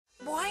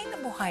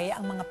buhay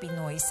ang mga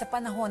Pinoy sa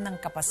panahon ng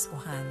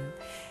Kapaskuhan.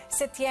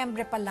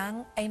 Setyembre pa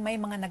lang ay may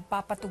mga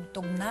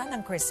nagpapatugtog na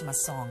ng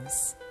Christmas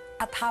songs.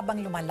 At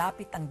habang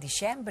lumalapit ang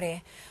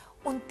Disyembre,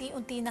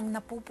 unti-unti nang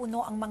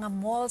napupuno ang mga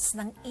malls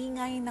ng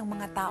ingay ng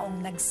mga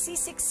taong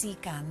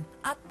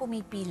nagsisiksikan at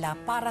pumipila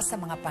para sa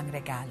mga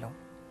pangregalo.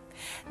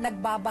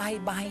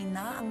 Nagbabahay-bahay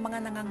na ang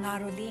mga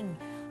nangangaroling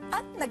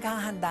at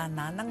naghahanda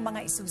na ng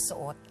mga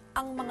isusuot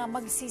ang mga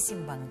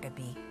magsisimbang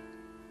gabi.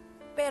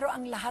 Pero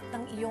ang lahat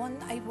ng iyon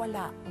ay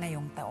wala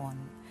ngayong taon.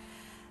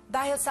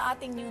 Dahil sa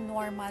ating new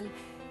normal,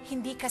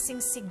 hindi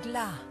kasing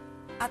sigla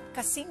at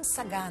kasing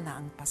sagana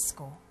ang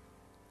Pasko.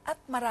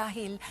 At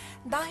marahil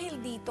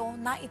dahil dito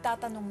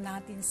naitatanong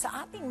natin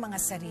sa ating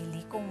mga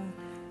sarili kung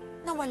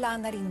nawala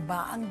na rin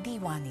ba ang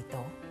diwa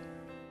nito?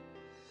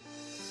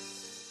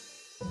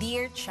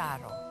 Dear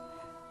Charo,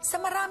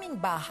 sa maraming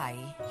bahay,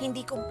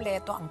 hindi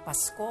kumpleto ang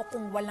Pasko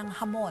kung walang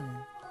hamon,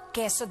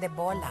 queso de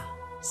bola,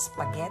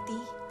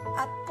 spaghetti,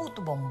 at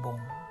puto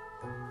bongbong.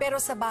 Pero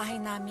sa bahay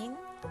namin,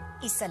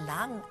 isa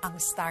lang ang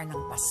star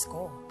ng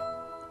Pasko.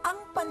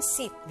 Ang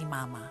pansit ni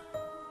Mama.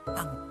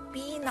 Ang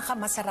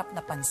pinakamasarap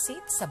na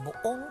pansit sa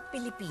buong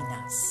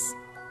Pilipinas.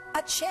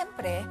 At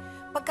syempre,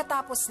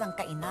 pagkatapos ng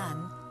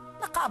kainan,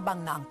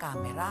 nakaabang na ang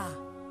kamera.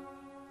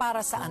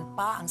 Para saan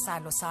pa ang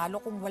salo-salo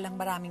kung walang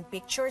maraming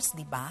pictures,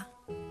 di ba?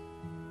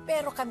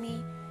 Pero kami,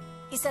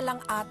 isa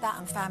lang ata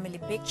ang family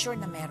picture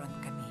na meron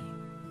kami.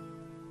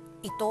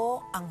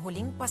 Ito ang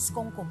huling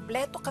Paskong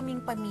kumpleto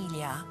kaming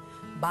pamilya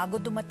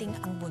bago dumating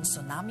ang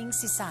bunso naming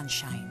si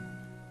Sunshine.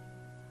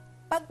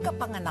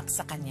 Pagkapanganak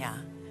sa kanya,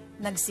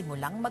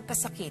 nagsimulang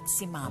magkasakit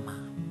si Mama.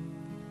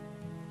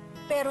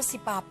 Pero si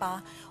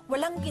Papa,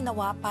 walang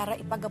ginawa para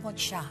ipagamot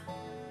siya.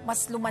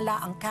 Mas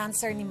lumala ang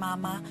cancer ni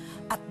Mama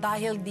at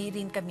dahil di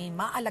rin kami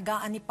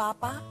maalagaan ni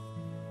Papa,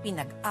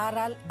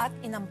 pinag-aral at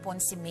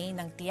inampon si May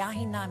ng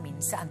tiyahin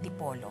namin sa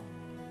Antipolo.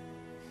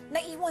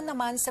 Naiwan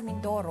naman sa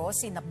Mindoro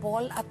sina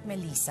Paul at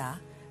Melissa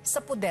sa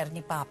puder ni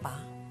Papa.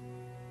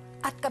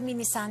 At kami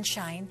ni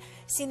Sunshine,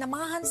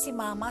 sinamahan si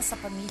Mama sa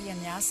pamilya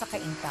niya sa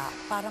Cainta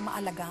para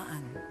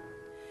maalagaan.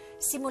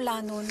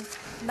 Simula nun,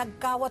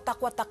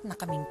 nagkawatak-watak na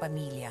kaming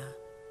pamilya.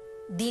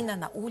 Di na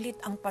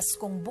naulit ang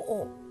Paskong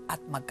buo at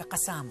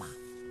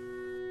magkakasama.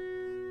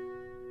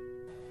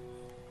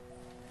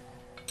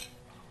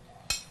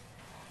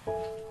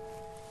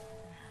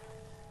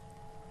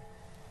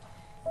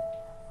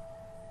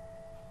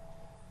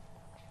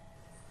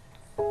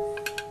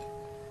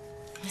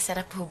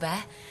 Masarap po ba?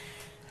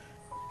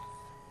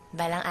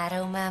 Balang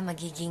araw, Ma,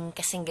 magiging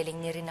kasing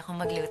galing niyo rin ako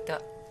magluto.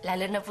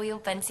 Lalo na po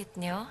yung pansit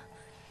niyo.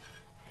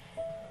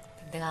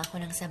 Dagdagan ko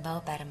ng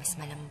sabaw para mas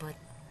malambot.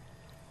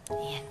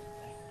 Ayan.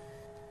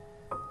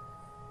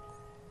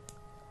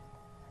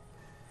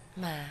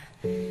 Ma,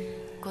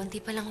 konti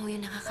pa lang ho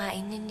yung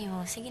nakakain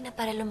ninyo. Sige na,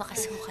 para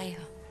lumakas ho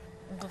kayo.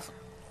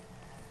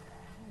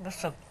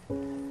 Busog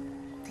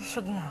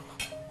na ako.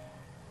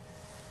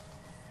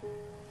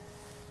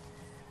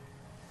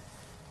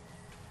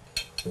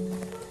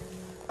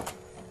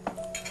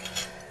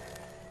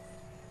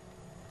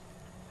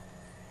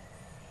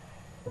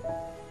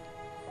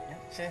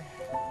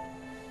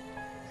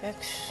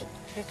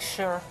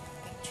 Picture.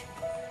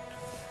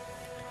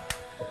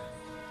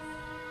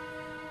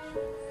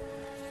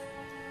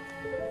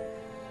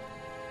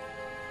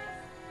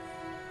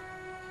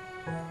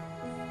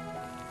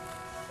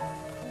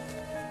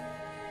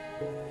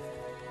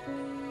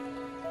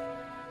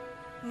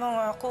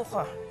 Mangako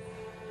ka.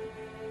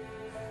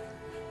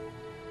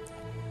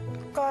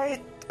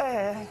 Kahit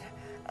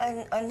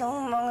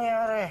anong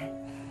mangyari,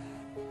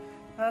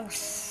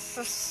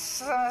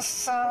 magsasama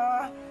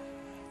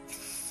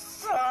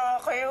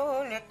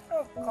kayo ulit,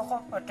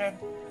 magkakapatid.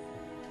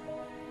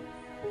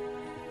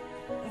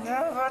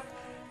 Dapat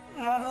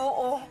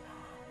mabuo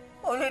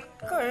ulit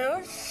kayo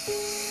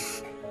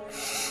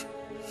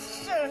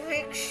sa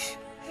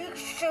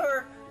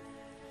picture.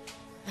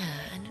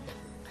 Anong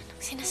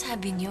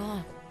sinasabi niyo?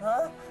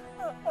 Ha?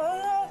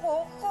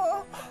 Pangako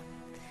ko.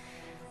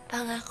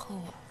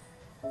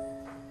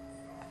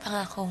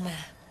 Pangako, Ma.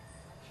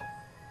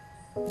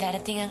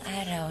 Darating ang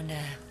araw na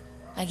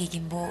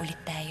magiging buo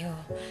ulit tayo.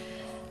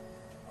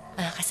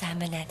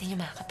 Makakasama natin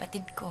yung mga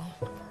kapatid ko.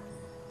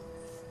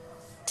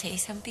 Sa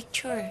isang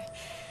picture.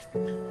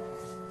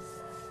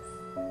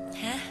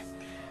 Ha?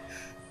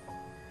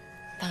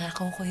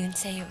 Pangako ko yun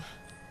sa'yo.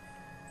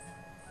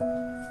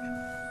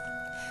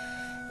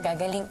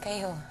 Gagaling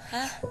kayo,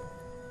 ha?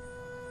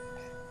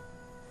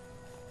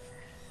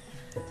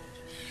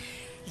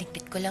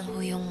 Ligpit ko lang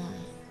ho yung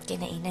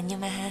kinainan niyo,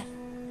 Ma, ha?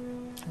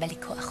 Balik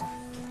ko ako.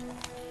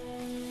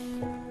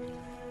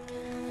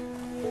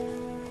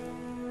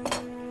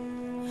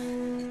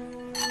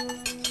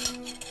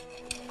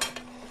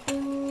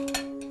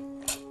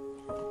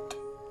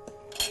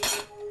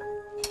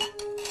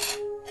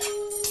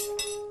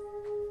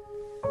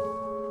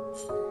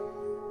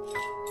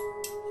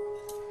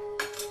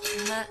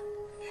 Ma.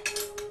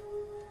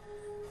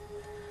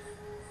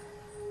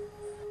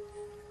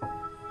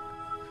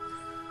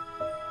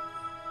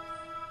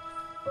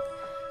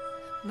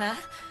 Ma?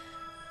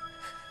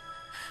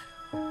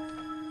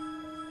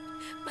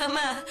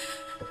 Mama!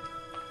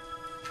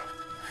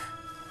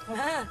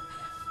 Ma!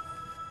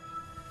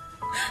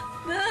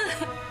 Ma!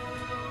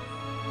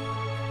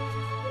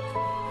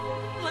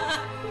 Ma!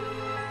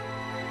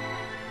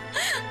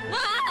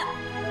 Ma!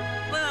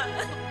 Ma!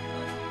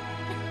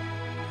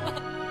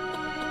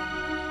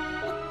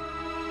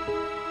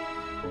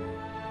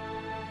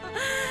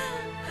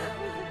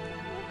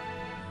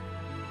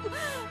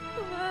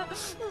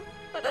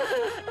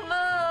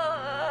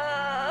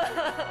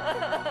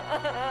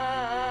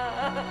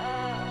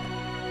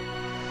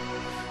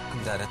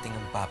 Kung darating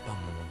ang papa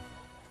mo,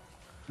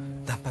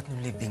 dapat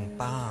nung libing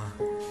pa.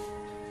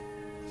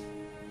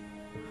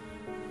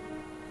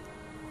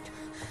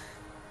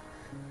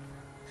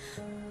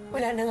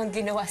 Wala na ngang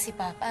ginawa si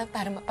Papa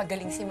para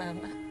mapagaling si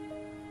Mama.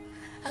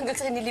 Hanggang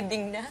sa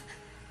nilibing na.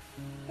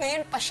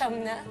 Ngayon pasyam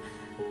na.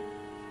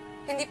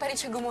 Hindi pa rin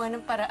siya gumawa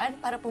ng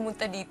paraan para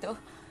pumunta dito.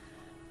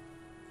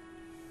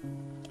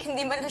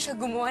 Hindi man lang siya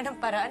gumawa ng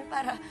paraan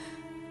para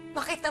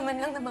makita man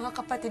lang ng mga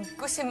kapatid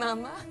ko si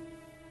Mama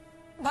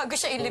bago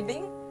siya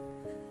ilibing.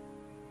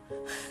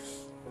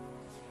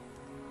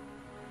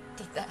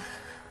 Tita,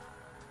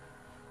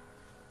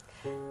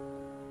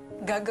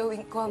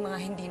 gagawin ko ang mga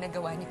hindi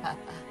nagawa ni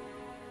Papa.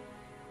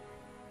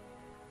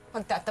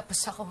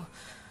 Magtatapos ako.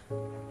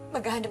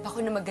 Maghahanap ako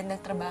ng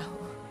magandang trabaho.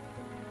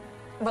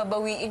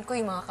 Babawiin ko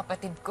yung mga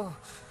kapatid ko.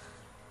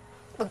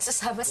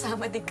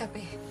 Magsasama-sama din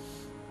kami.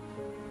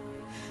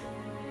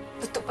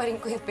 Tutuparin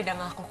ko yung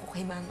pinangako ko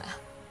kay Mama.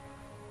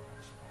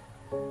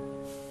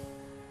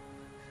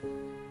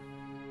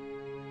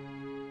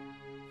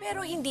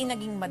 Pero hindi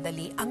naging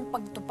madali ang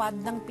pagtupad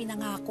ng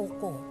pinangako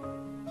ko.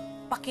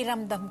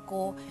 Pakiramdam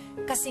ko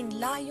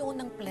kasing layo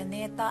ng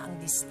planeta ang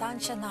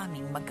distansya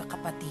naming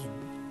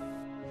magkakapatid.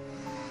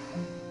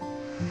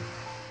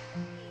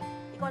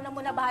 Ikaw na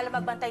muna bahala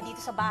magbantay dito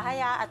sa bahay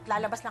at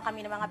lalabas lang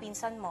kami ng mga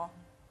pinsan mo.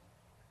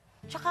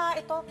 Tsaka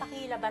ito,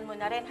 pakilaban mo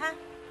na rin, ha?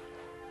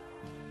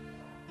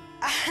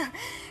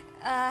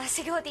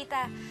 Sige ho,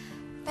 tita.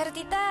 Pero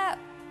tita,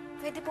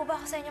 pwede po ba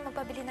ako sa inyo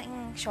magpabili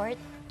ng short?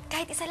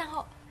 Kahit isa lang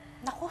ho.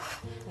 Naku,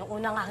 nung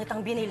una nga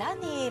kitang binilan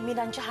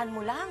minansyahan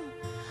mo lang.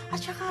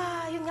 At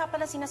tsaka, yun nga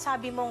pala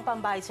sinasabi mong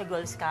pambayad sa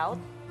Girl Scout.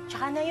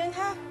 Tsaka na yun,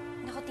 ha?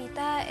 Naku,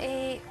 tita,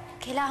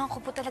 kailangan ko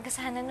po talaga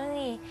sana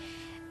nun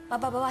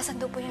Mababawasan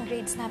daw po yung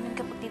grades namin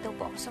kapag di daw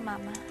po ako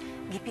sumama.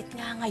 Gipit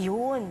nga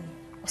ngayon.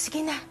 O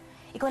sige na,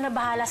 ikaw na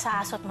bahala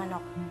sa aso at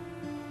manok.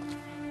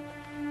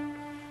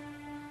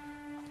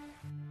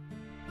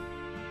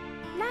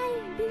 Nay,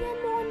 bigyan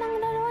mo ko ng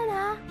laruan,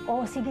 ha?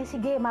 Oo,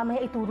 sige.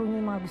 Mamaya ituro niyo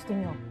yung mga gusto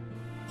niyo.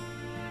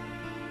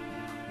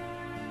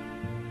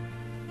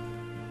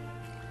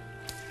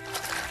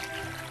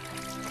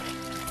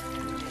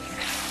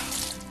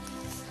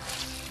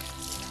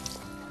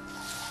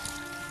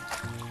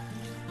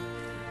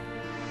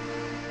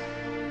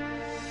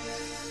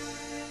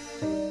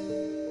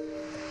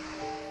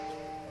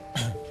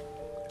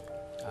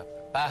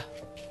 Pa!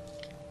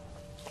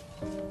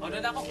 Ano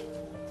na ako?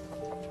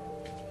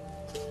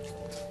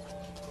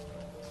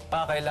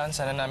 Pa, kailangan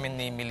sana namin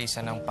ni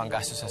Melissa ng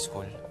panggasto sa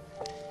school.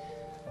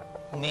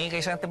 Humingi kay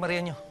Santa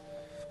Maria nyo.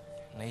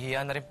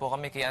 Nahihiya na rin po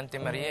kami kay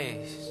Auntie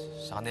Maria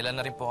Sa kanila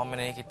na rin po kami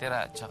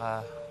nakikitira.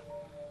 Tsaka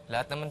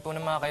lahat naman po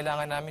ng mga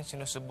kailangan namin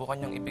sinusubukan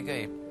niyang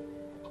ibigay.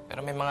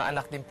 Pero may mga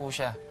anak din po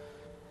siya.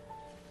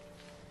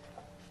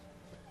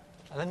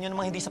 Alam nyo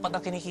namang hindi sapat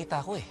ang kinikita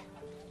ko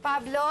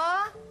Pablo,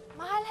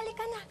 mahal,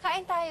 halika na.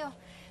 Kain tayo.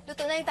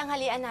 Luto na yung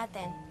tanghalian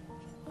natin.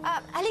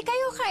 Halika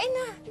kayo, kain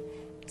na.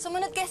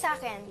 Sumunod kayo sa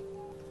akin.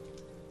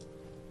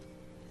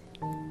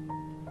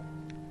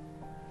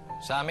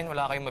 Sa amin,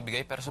 wala kayong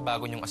mabigay, pero sa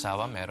bago niyong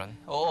asawa, meron.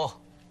 Oo.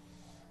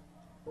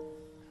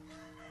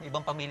 May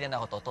ibang pamilya na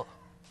ako, Toto.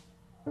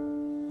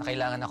 Na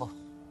kailangan ako.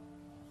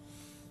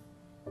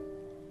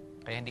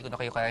 Kaya hindi ko na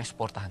kayo kayang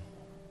suportahan.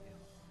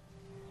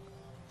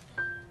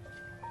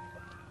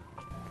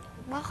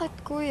 Bakit,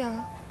 kuya?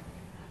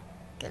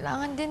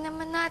 Kailangan din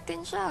naman natin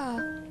siya.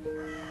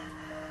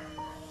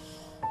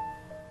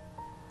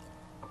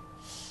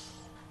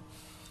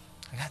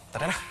 Ayan,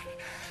 tara na.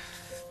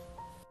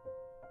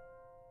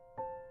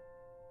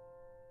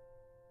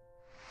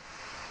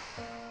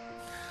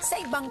 Sa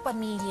ibang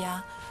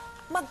pamilya,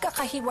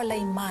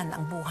 magkakahiwalay man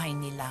ang buhay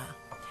nila.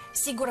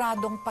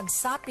 Siguradong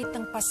pagsapit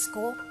ng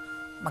Pasko,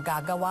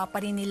 magagawa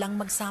pa rin nilang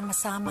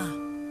magsama-sama.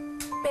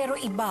 Pero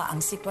iba ang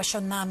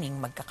sitwasyon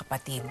naming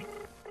magkakapatid.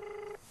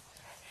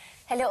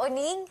 Hello,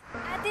 Oning.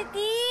 Ate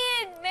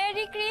Tin!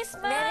 Merry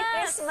Christmas! Merry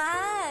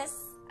Christmas!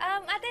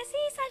 Ate, si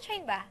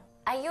Sunshine ba?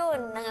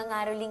 Ayun,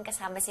 nangangaroling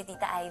kasama si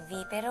Tita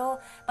Ivy. Pero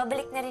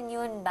pabalik na rin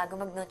yun bago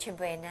mag-Noche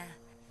Buena.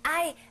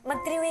 Ay,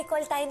 mag-three-way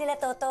call tayo nila,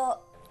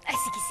 Toto. Ay,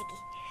 sige.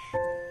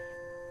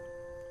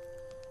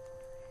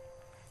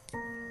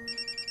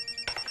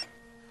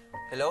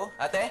 Hello,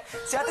 ate?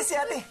 Si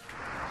ate!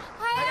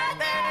 Hi,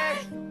 ate!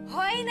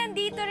 Hoy,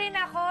 nandito rin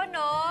ako,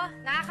 no?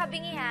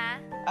 Nakakabingi, ha?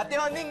 Ate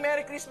Honing,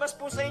 Merry Christmas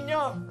po sa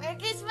inyo! Merry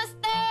Christmas,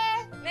 te!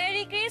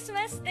 Merry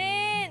Christmas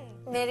din!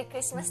 Merry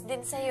Christmas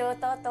din sa'yo,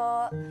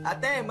 Toto.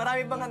 Ate,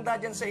 marami bang handa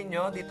dyan sa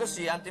inyo? Dito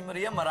si Auntie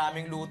Maria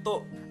maraming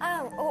luto.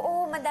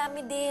 Oo,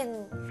 madami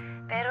din.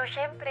 Pero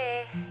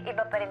syempre,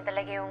 iba pa rin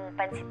talaga yung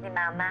pansit ni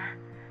Mama.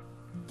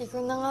 Di ko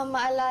na nga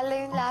maalala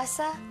yung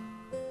lasa.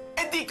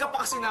 Eh di ka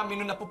pa kasi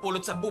namin nung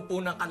napupulot sa pupo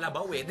ng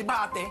kalabaw eh. Di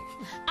ba ate?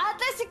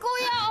 Ate, si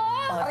Kuya,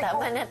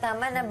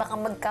 tama na. Baka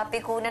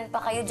magkapikunan pa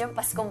kayo dyan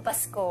Paskong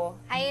Pasko.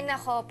 Ay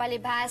nako,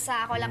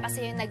 palibhasa. Ako lang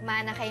kasi yung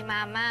nagmana kay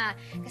Mama.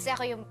 Kasi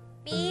ako yung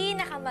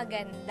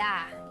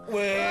pinakamaganda.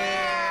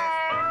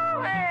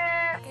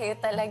 Kayo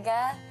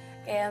talaga.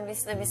 Kaya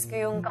miss na miss ko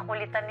yung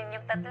kakulitan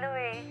ninyong tatlo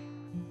eh.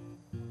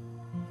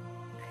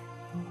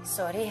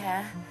 Sorry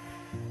ha.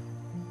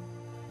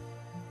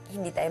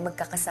 Hindi tayo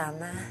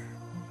magkakasama.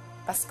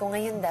 Pasko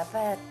ngayon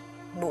dapat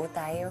buo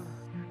tayo.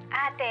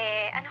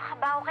 Ate, ano ka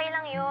ba? Okay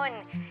lang yun.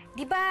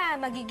 Di ba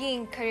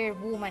magiging career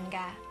woman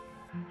ka?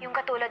 Yung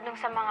katulad nung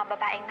sa mga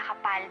babaeng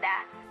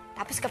nakapalda.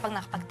 Tapos kapag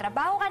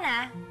nakapagtrabaho ka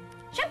na,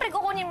 syempre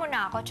kukunin mo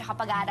na ako tsaka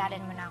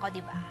pag-aaralin mo na ako,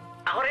 di ba?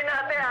 Ako rin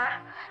ate ha.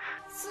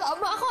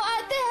 Sama ako,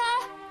 ate, ha?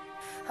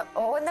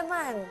 Oo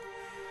naman.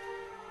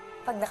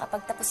 Pag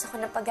nakapagtapos ako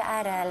ng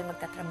pag-aaral,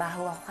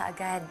 magtatrabaho ako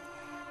kaagad.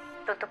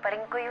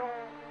 Tutuparin ko yung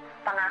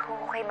pangako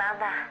ko kay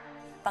Mama.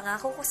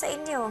 Pangako ko sa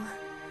inyo.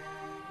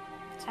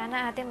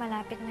 Sana ate,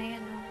 malapit na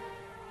yan,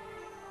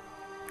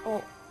 oh.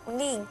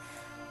 Uning,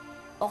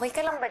 okay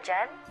ka lang ba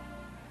dyan?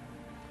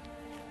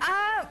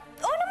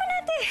 Oo naman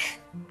ate.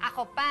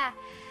 Ako pa.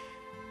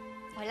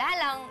 Wala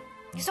lang.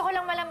 Gusto ko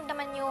lang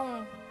malamdaman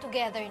yung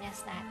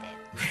togetherness natin.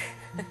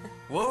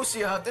 Wow,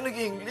 si ate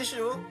nag-English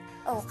oh.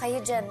 Kayo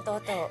dyan,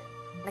 Toto.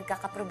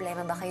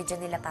 Nagkakaproblema ba kayo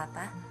dyan nila,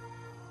 Papa?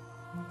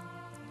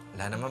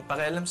 Wala naman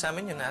pakialam sa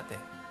amin yun ate.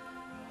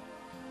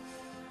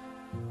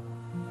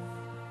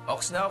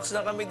 Ox na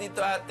kami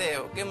dito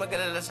ate. Huwag kayong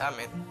mag-alala sa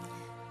amin.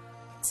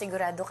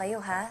 Sigurado kayo,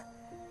 ha?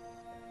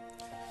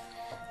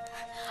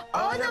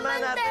 Oo naman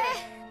ate.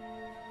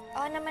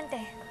 Oo naman,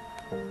 te.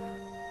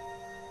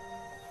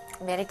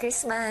 Merry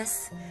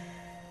Christmas!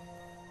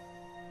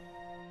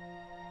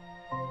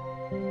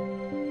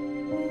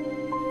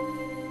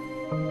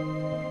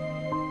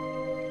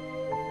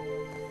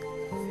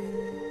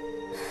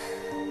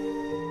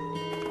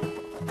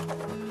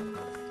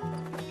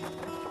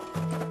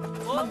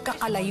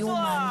 Magkakalayo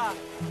man,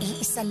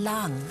 iisa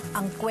lang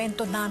ang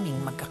kwento naming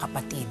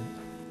magkakapatid.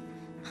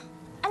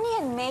 Ano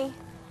yan, May?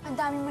 Ang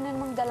dami mo na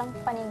namang dalang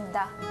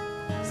paninda.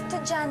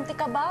 Estudyante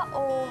ka ba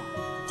o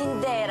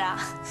tindera?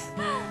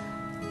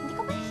 Hindi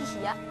ka ba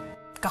nahihiya?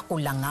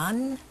 Kakulangan,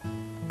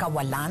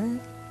 kawalan,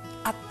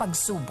 at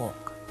pagsubok.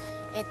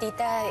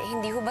 Tita,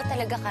 hindi ho ba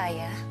talaga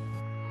kaya?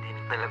 Hindi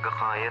na talaga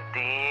kaya,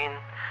 Tin.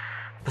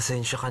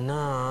 Pasensya ka na,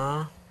 ha?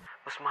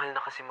 Mas mahal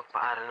na kasi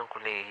magpaaral ng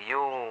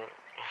kolehiyo.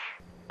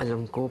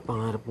 Alam ko,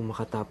 pangarap mo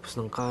makatapos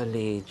ng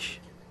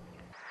college.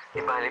 Di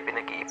bali,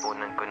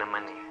 pinag-iipunan ko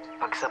naman eh.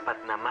 Pag sapat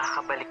na,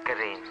 makakabalik ka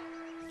rin.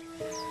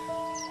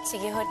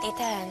 Sige ho,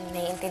 tita.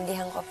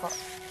 Naiintindihan ko po.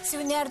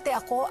 Sinerte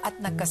ako at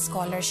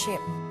nagka-scholarship.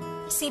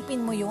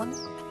 Isipin mo yun?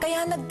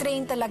 Kaya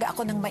nag-train talaga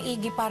ako ng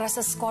maigi para sa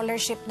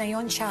scholarship na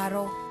yon,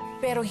 Charo.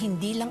 Pero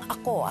hindi lang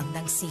ako ang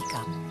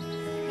nagsikap.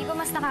 Di ba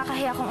mas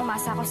nakakahiya kung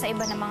umasa ako sa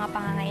iba ng mga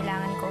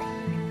pangangailangan ko?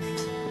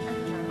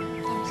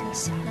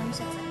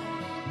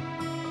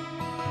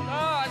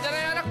 Andiyan na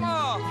yung anak mo!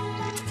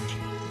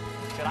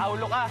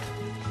 Siraulo ka!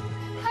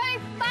 Hoy,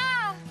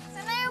 Pa!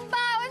 Sana yung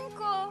baon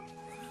ko?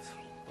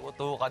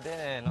 Tuto ka din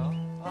eh, no?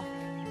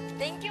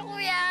 Thank you,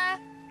 Kuya.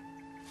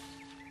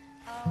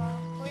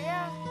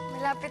 Kuya,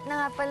 malapit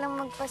na nga palang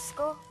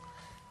magpasko.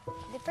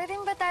 Di pa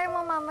rin ba tayo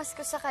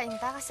mamamasko sa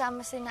kainta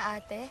kasama si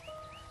na ate?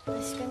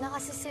 Miss ko na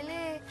kasi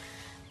sila eh.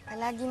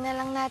 Palagi na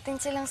lang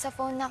natin silang sa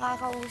phone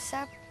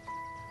nakakausap.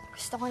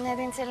 Gusto ko na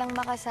rin silang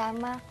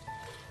makasama.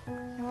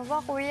 Ano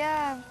ba,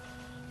 Kuya?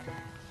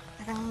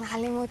 Parang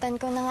nakalimutan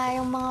ko na nga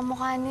yung mga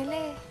mukha nila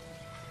eh.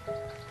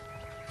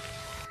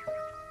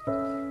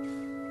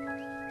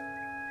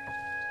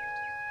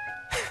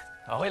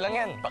 Okay lang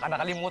yan. Baka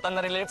nakalimutan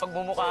na rin yung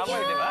pagmumukha mo,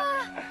 di ba?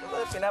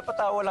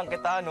 Pinapatawa lang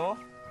kita, no?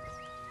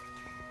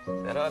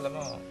 Pero alam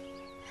mo,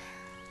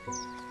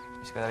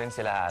 miss ko na rin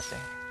sila ate.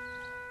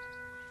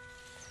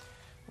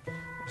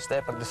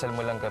 Basta pagdasal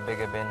mo lang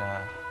gabi-gabi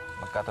na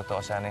magkatotoo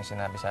sana yung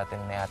sinabi sa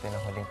atin ni ate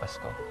ng huling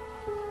Pasko.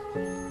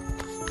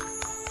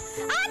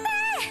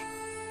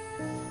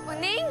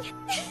 Uning?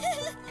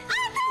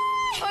 Ate!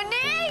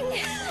 Uning!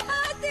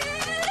 Ate!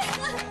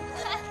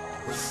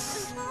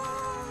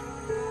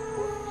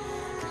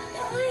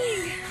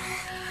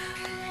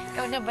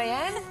 Ikaw na ba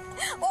yan?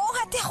 Oo,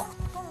 ate ako.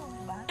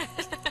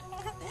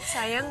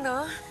 Sayang,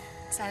 no?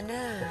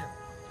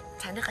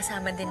 Sana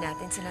kasama din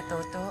natin sila,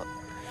 Toto.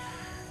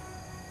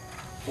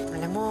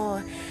 Alam mo,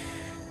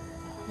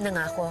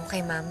 nangako ako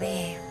kay Mama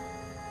eh,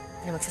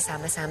 na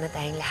magsasama-sama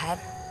tayong lahat.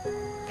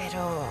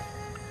 Pero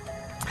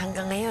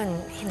hanggang ngayon,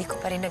 hindi ko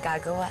pa rin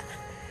nagagawa.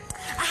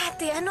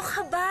 Ate, ano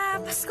ka ba?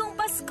 Paskong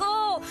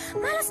Pasko!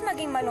 Malas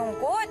maging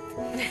malungkot.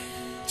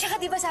 Tsaka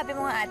di ba sabi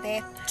mo nga ate,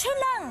 chill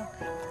lang.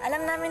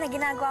 Alam namin na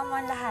ginagawa mo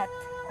ang lahat.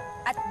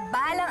 At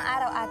balang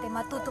araw, ate,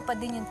 matutupad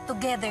din yung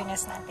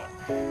togetherness natin.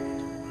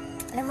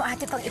 Alam mo,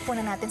 ate,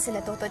 pag-ipunan natin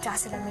sila Toto at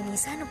sila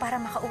Melissa, no, para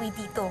makauwi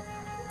dito.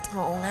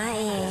 Oo nga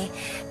eh.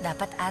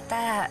 Dapat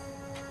ata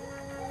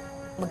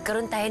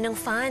magkaroon tayo ng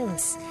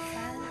funds.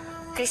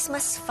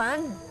 Christmas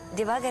fund.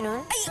 Di ba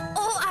ganun? Ay,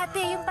 oo,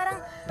 ate. Yung parang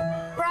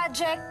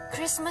Project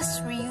Christmas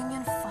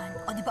Reunion Fund.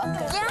 O, di ba ang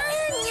ganda?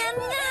 Yan! Yan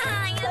na!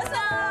 Yan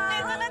na!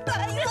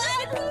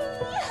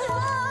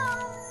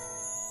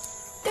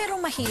 Pero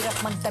mahirap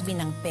magtabi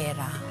ng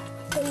pera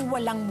kung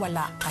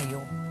walang-wala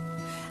kayo.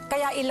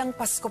 Kaya ilang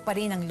Pasko pa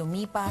rin ang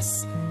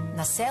lumipas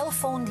na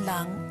cellphone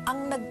lang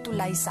ang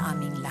nagtulay sa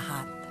aming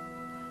lahat.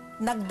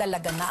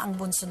 Nagdalaga na ang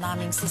bunso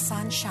naming si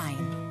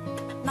Sunshine.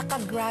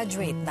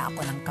 Nakagraduate na ako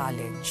ng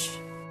college.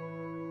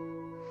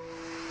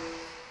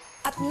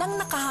 At nang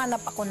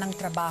nakahanap ako ng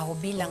trabaho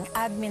bilang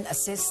admin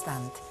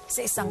assistant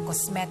sa isang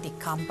cosmetic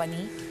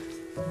company,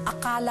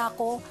 akala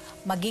ko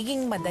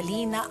magiging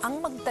madali na ang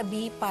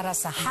magtabi para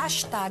sa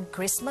hashtag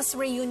Christmas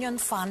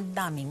Reunion Fund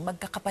naming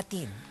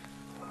magkakapatid.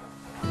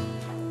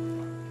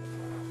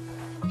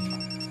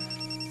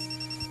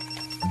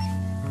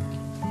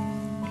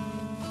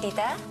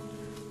 Tita?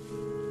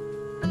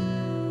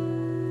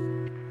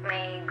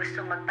 May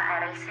gustong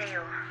magpaaral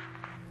sa'yo.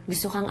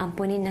 Gusto kang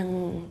ampunin ng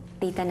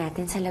tita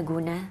natin sa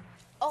Laguna?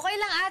 Okay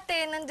lang, ate.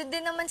 Nandun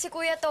din naman si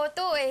Kuya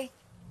Toto eh.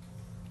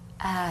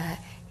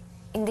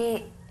 Hindi.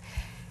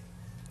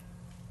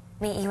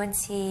 May iwan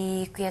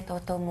si Kuya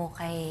Toto mo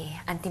kay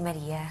Auntie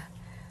Maria.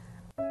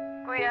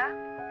 Kuya?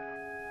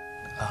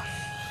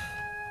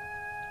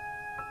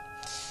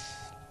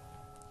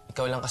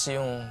 Ikaw lang kasi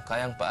yung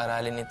kayang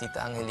paaralin ni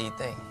Tita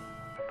Angelita eh.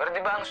 Pero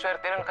di ba ang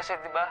swerte nun kasi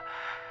di ba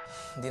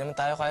hindi naman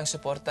tayo kayang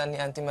suportahan ni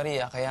Auntie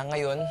Maria kaya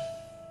ngayon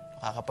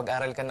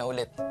makakapag-aral ka na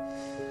ulit.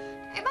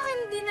 Eh bakit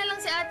hindi na lang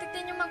si Ate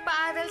Tin yung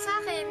magpaaral sa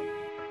akin?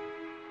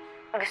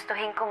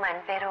 Gustuhin ko man,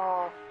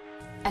 pero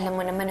alam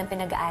mo naman ang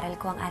pinag-aaral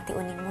ko ang ate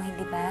uning mo,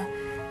 hindi ba?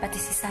 Pati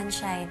si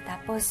Sunshine.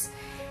 Tapos,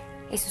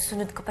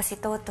 isusunod ko pa si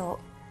Toto.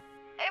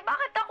 Eh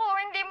bakit ako?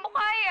 Hindi mo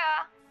kaya?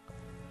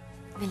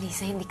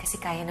 Melissa, hindi kasi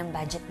kaya ng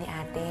budget ni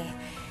ate.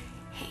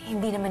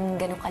 Hindi naman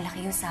ganun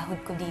kalaki yung sahod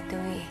ko dito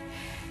eh.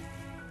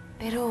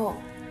 Pero,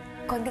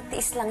 konting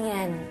tiis lang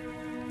yan.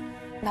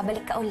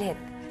 Babalik ka ulit.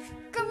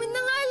 Kami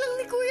na nga lang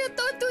ni Kuya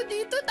Toto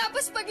dito,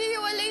 tapos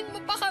paghihiwalayin mo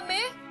pa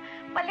kami?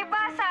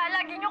 Palibasa,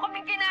 lagi nyo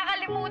kaming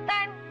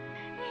kinakalimutan.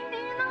 Hindi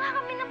nyo na nga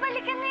kami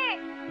nabalikan eh.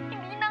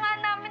 Hindi na nga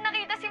namin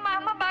nakita si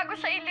Mama bago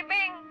siya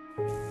ilibing.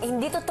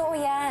 Hindi totoo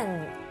yan.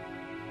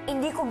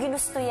 Hindi ko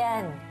ginusto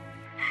yan.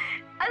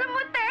 Alam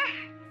mo, te,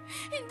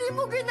 hindi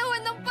mo ginawa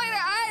ng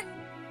paraan.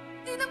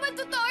 Hindi naman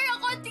totoo yung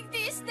konting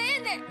tiis na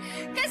yun eh.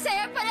 Kasi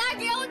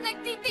palagi ako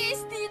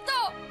nagtitiis dito.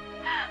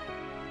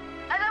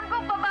 Alam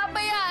kong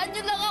pababayaan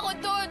niyo lang ako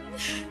doon.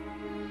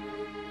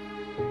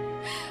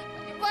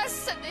 Diba,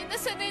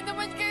 sanay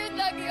naman kayo.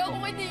 Lagi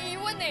akong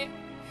iniiwan eh.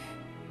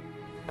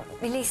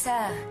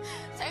 Melissa.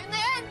 Sa'yo na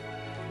yan.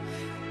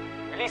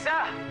 Melissa!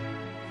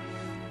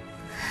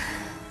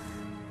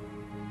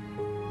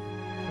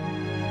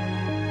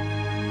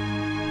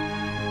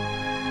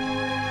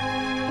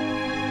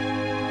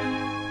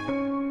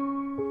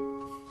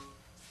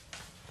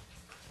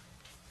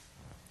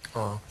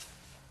 Oh,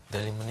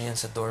 dali mo na yan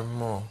sa dorm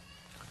mo.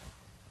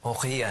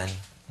 Okay yan.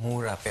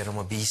 Mura pero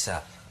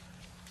mabisa.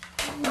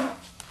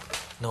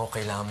 No,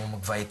 kailangan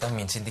mo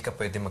mag-vitamins. Hindi ka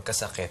pwede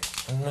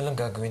magkasakit. Ano na lang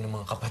gagawin ng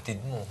mga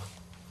kapatid mo?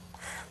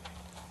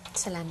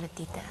 Salamat,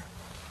 tita.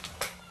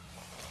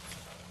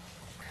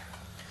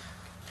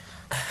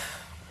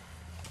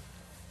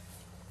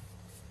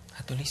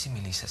 Hatuloy si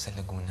Melissa sa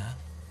Laguna.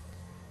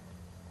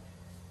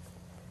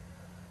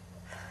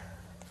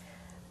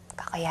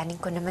 Kakayanin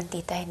ko naman,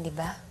 tita, hindi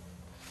ba?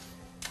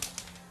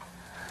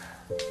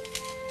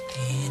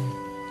 Tin,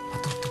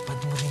 matutupad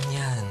mo rin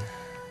yan.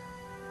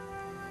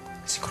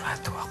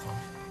 Sigurado ako.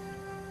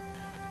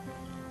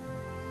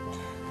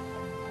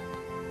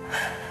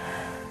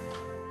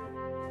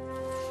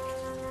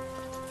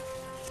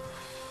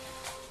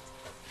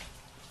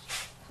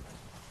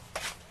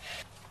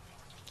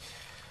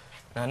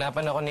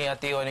 Nahanapan ako ni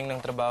Ate Oning ng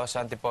trabaho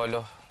sa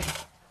Antipolo.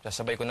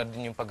 Sasabay ko na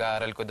din yung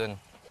pag-aaral ko doon.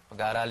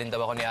 Pag-aaralin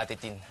daw ako ni Ate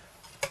Tin.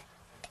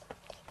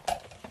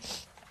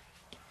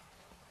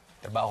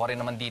 Trabaho ko rin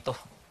naman dito.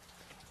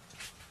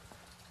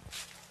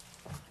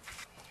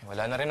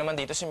 Wala na rin naman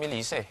dito si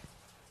Melissa eh.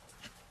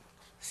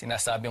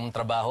 Sinasabi mong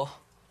trabaho.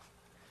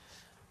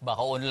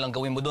 Baka ano lang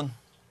gawin mo dun.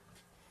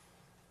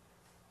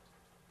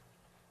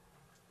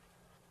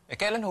 Eh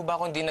kailan ho ba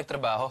ako hindi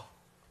nagtrabaho?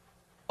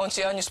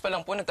 11 anyos pa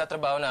lang po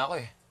nagtatrabaho na ako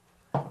eh.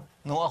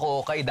 Nung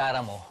ako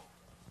kaidara mo,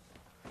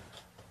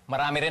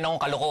 marami rin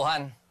akong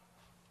kalokohan.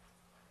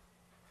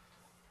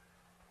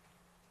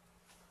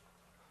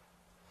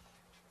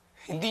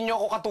 Hindi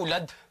niyo ako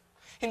katulad.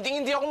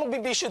 Hindi ako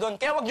magbibisyo doon.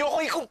 Kaya wag niyo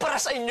ako ikumpara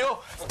sa inyo.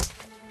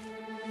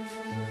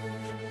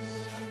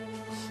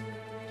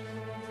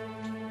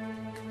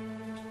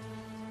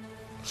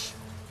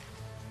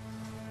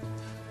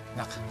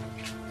 Nak.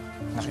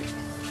 Nak.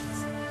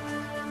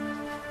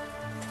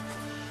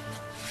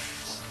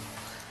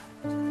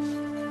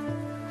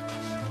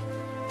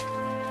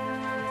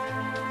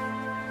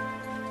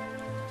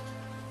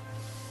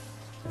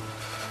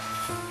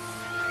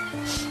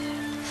 Mabait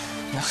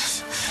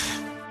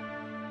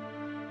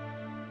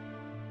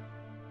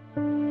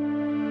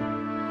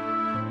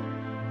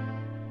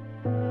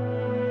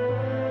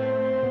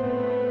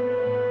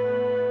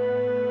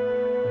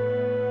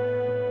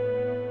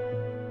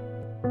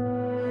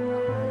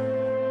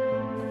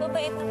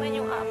naman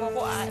yung amo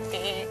ko,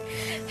 ate.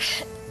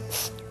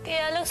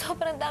 Kaya lang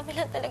sobrang dami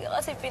lang talaga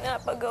kasi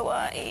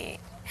pinapagawa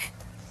eh.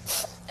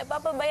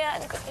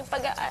 Napapabayaan ko yung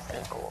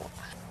pag-aaral ko.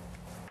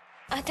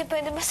 Ate,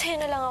 pwede ba sa'yo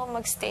na lang ako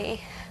magstay?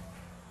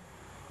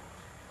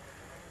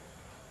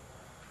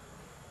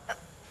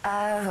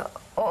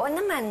 Oo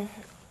naman.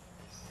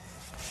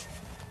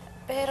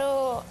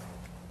 Pero,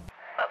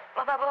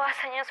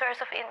 mababawasan yung source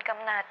of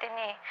income natin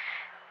eh.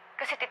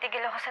 Kasi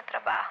titigil ako sa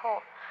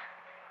trabaho.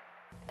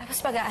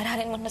 Tapos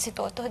pag-aaralin mo na si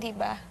Toto, di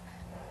ba?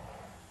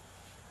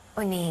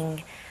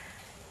 Uning,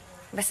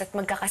 basta't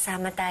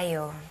magkakasama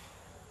tayo,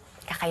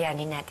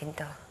 kakayanin natin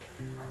to.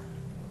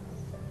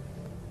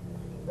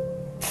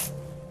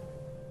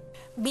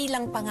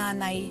 Bilang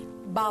panganay,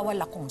 bawal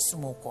akong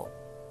sumuko.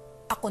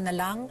 Ako na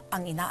lang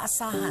ang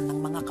inaasahan ng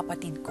mga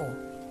kapatid ko.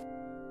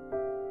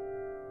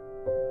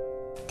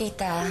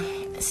 Tita,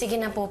 sige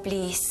na po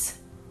please.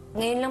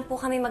 Ngayon lang po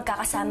kami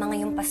magkakasama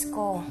ngayong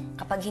Pasko.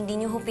 Kapag hindi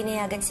niyo ho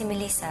pinayagan si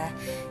Melissa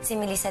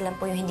lang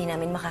po yung hindi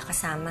namin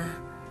makakasama.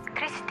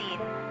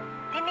 Christine,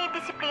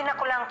 dinidisiplina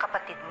ko lang ang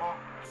kapatid mo.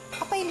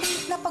 Kapay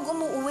late na pag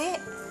umuuwi.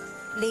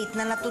 Late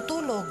na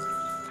natutulog.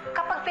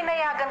 Kapag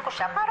pinayagan ko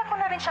siya, para ko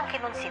na rin siyang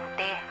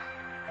kinonsinte.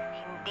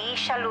 Hindi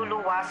siya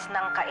luluwas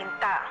ng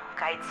kainta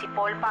kahit si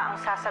Paul pa ang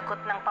sasagot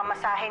ng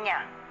pamasahe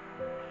niya.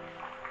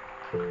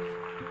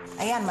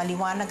 Ayan,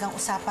 maliwanag ang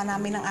usapan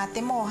namin ng ate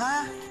mo,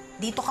 ha?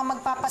 Dito ka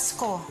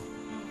magpapasko.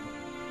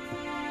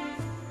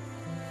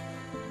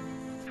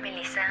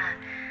 Melissa,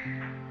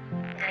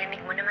 narinig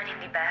mo naman,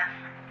 hindi ba?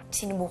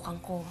 Sinubukan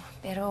ko,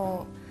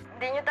 pero...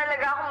 Hindi niyo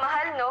talaga ako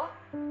mahal, no?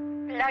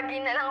 Lagi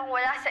na lang akong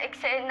wala sa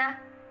eksena.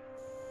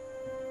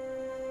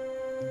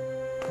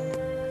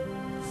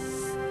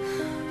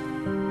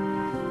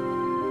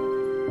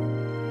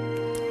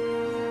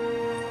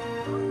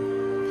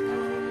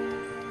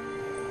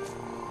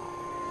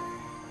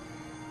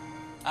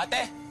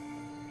 Ate!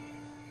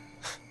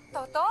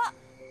 Toto?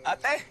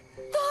 Ate!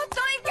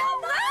 Toto, ikaw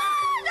ba?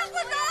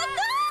 Naku,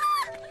 Toto!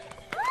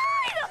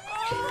 Ay, naku!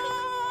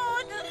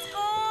 Diyos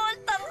ko,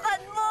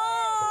 tangkad mo!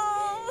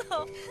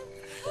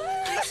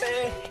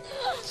 Ate!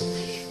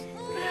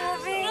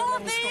 Grabe,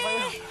 grabe!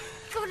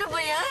 Ikaw na ba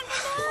yan?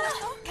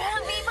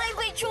 Grabe,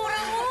 iba-iba yung tsura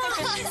mo!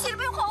 Sino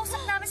ba yung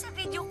kausap namin sa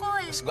video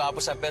call? Mas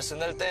gwapo sa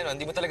personal tayo, no?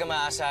 Hindi mo talaga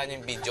maaasahan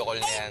yung video call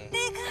na yan.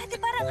 Teka,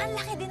 parang ang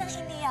laki din ang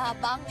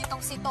iniyabang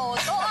nitong si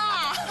Toto,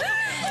 ah!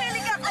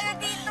 Halika kayo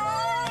dito!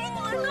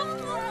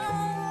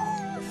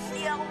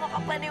 Hindi ako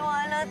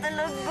makapaniwala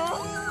talaga.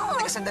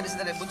 Teka,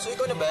 sandali. Bunso,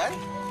 ikaw na ba yan?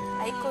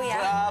 Ay, kuya.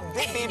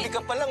 Grabe, baby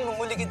ka pa lang. Nung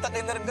huli kita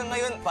kinarga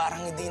ngayon,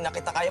 parang hindi na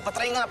kita kaya.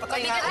 Patry nga.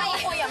 Mabigat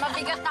ako, kuya.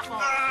 Mabigat ako.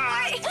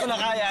 Hindi ko na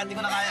kaya, ate.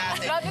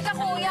 Grabe ka,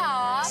 kuya,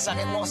 ah.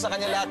 Sakit mo sa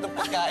kanya lahat ng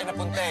pagkain na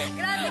punta eh.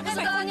 Grabe ka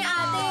sa niya,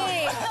 ate.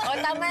 O,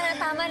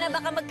 tama na.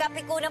 Baka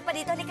magkapikunan pa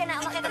dito. Halika na,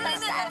 makita tayo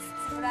sa taas.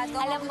 Sigurado.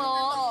 Alam mo,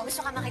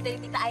 gusto ka makita ni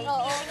Tita Ivy.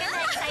 Halika na,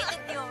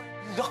 excited yun.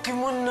 Laki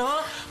mo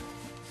na!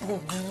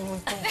 Bugi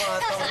naman itong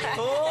batang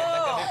to!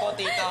 Nagkabi po,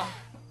 tito.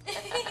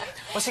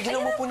 O sige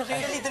na, upo na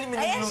kayo. Dali, may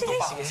niluluto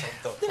pa. Sige,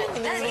 sakto. Dito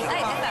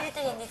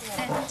yan.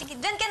 Sige,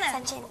 dyan ka na.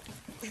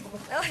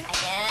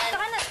 Ayan.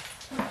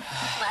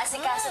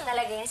 Maasikaso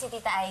talaga yan si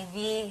Tita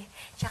Ivy.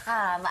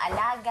 Tsaka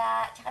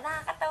maalaga. Tsaka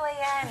nakakatawa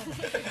yan.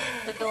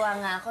 Tutuwa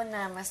nga ako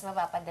na mas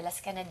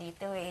mapapadalas ka na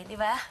dito eh. Di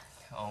ba?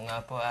 Oo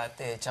nga po,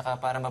 ate. Tsaka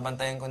para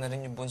mabantayan ko na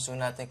rin yung bunso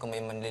natin kung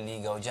may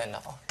manliligaw dyan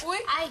ako. Uy,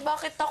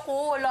 bakit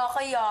ako? Wala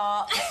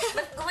kaya?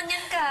 Ba't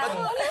gumanyan ka?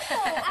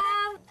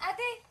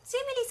 Ate,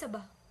 si Melissa ba?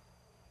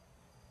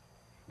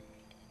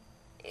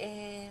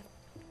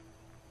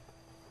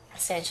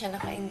 Pasensya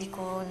na ka, hindi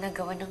ko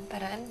nagawa ng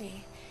paraan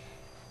eh.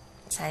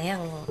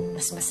 Sayang,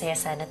 mas masaya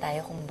sana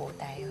tayo kung buo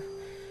tayo.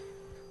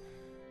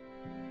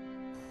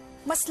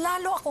 Mas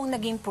lalo akong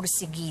naging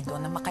pursigido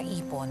na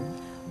makaipon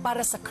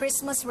para sa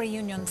Christmas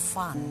Reunion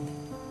Fund.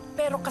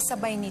 Pero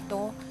kasabay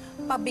nito,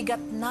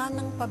 pabigat na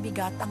ng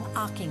pabigat ang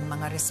aking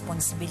mga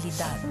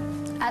responsibilidad.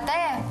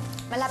 Ate,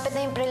 malapit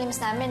na yung prelims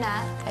namin,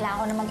 ha? Kailangan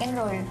ko na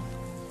mag-enroll.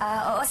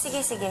 Oo, sige.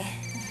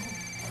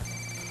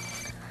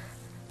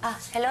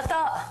 Hello,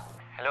 To.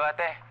 Hello,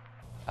 ate.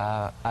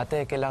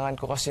 Ate, kailangan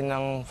ko kasi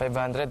ng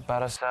 500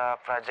 para sa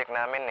project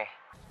namin eh.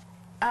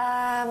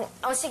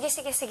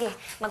 Sige.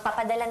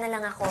 Magpapadala na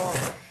lang ako.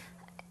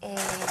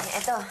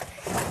 Eto,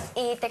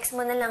 i-text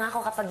mo na lang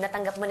ako kapag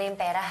natanggap mo na yung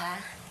pera, ha?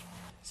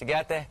 Sige,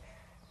 ate.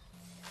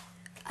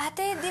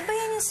 Ate, di ba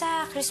yan yung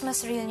sa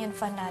Christmas Reunion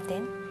Fund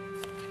natin?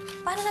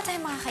 Paano na tayo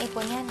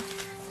makakaipon yan?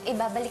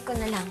 Ibabalik ko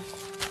na lang.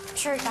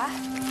 Sure ka?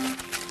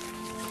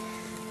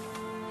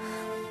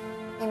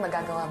 May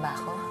magagawa ba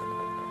ako?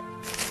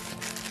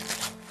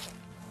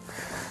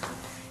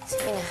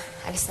 Sige na,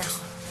 alis na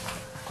ako.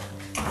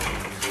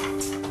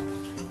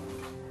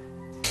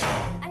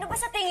 Ano ba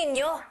sa tingin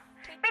nyo?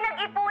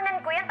 pinag-ipunan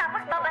ko yan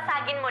tapos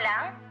babasagin mo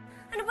lang?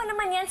 Ano ba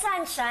naman yan,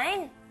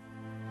 Sunshine?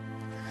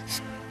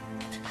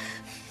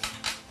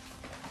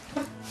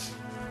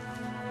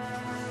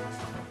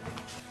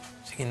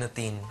 Sige na,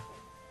 Tin.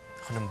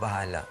 Ako nang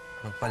bahala.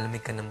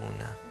 Magpalamig ka na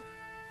muna.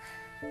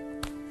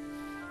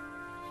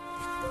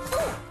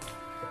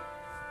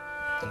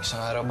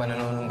 Isang araw pa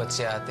nanunumbat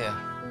si ate, ah.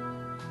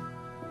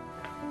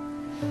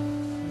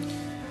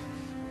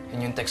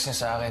 Yun yung text niya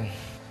sa akin.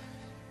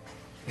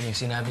 Yun yung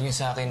sinabi niya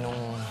sa akin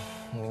nung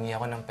humingi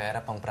ako ng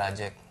pera pang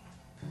project.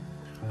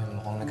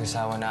 Mukhang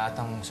nagsasawa na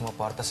atang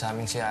sumuporta sa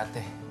amin si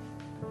ate.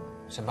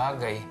 Sa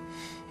bagay,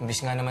 imbis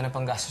nga naman ang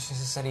panggastos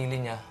niya sa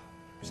sarili niya,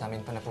 sa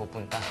amin pa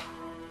napupunta.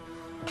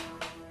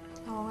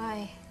 Oo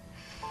nga eh.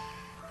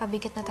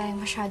 Pabigat na tayo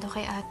masyado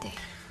kay ate.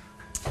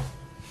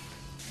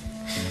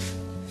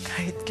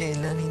 Kahit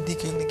kailan, hindi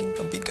kayo naging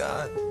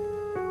pabigat.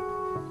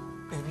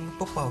 Pero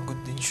napapagod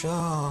din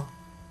siya.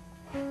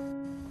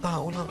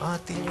 Tao ng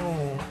ate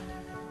niyo.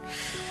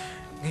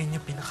 Ngayon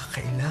niya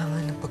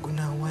pinakakailangan ng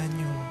pag-unawa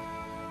niyo.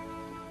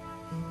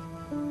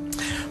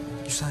 Huwag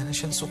niyo sana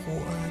siyang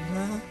sukuan,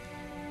 ha?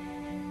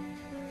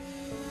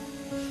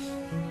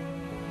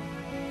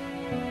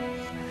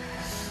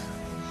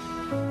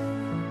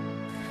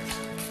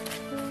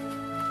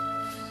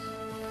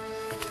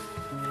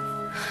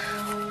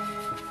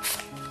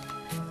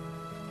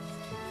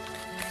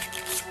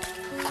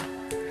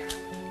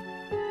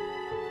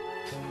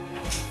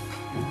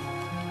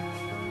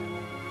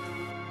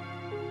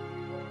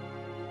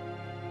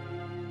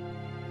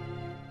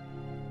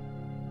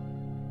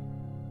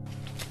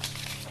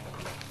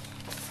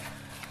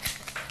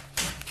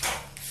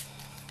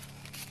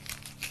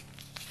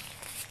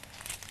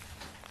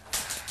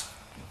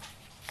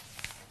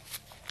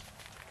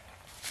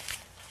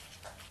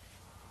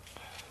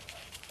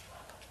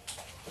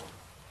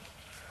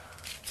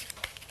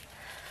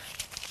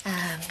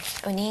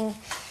 Uning,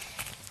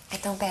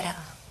 itong pera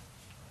ko.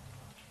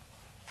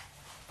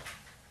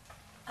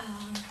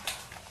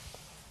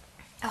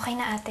 Okay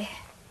na, ate.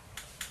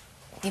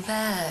 Di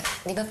ba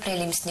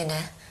prelims niyo na?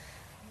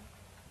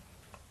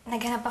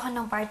 Naghanap ako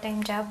ng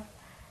part-time job.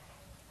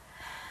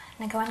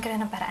 Nagawan ko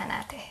na ng paraan,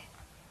 ate.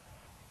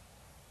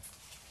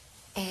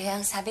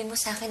 Ang sabi mo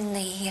sa akin,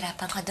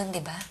 nahihirapan ka doon,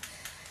 di ba?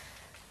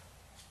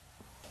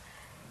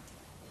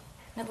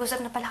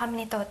 Nag-usap na pala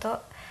kami ni Toto.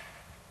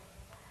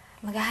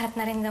 Maghahanap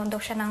na rin daw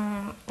siya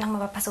ng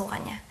mapapasukan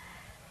niya.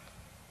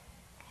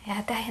 Kaya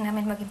ate, ayaw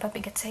namin maging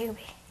pabigat sa'yo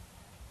eh.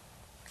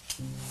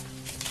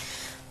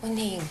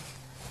 Uning,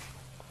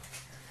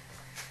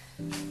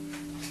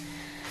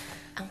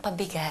 ang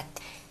pabigat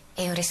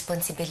ay yung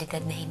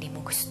responsibilidad na hindi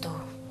mo gusto.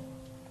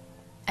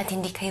 At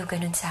hindi kayo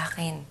ganun sa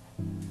akin.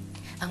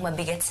 Ang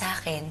mabigat sa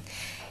akin,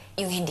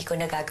 yung hindi ko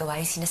nagagawa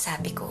yung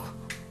sinasabi ko.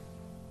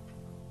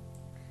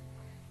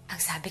 Ang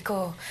sabi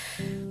ko,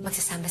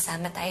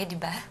 magsasama-sama tayo, di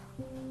ba?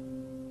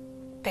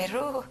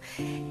 Pero,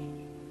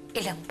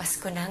 ilang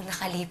Pasko na ang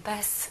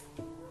nakalipas.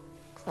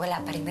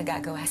 Wala pa rin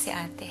nagagawa si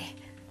ate.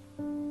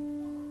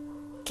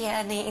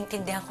 Kaya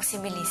naiintindihan ko si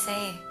Melissa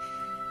eh.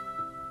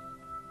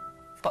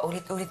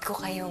 Paulit-ulit ko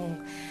kayong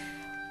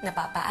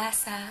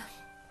napapaasa.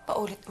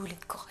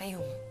 Paulit-ulit ko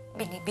kayong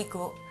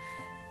binibigo.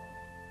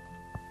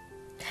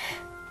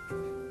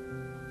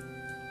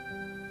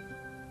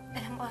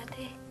 Alam mo,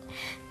 ate,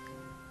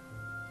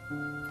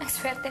 ang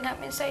swerte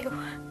namin sa'yo.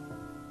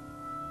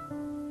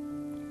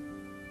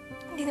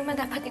 Hindi naman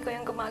dapat ikaw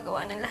yung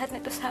gumagawa ng lahat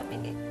nito sa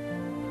amin eh.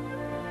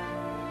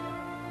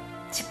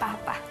 Si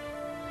Papa.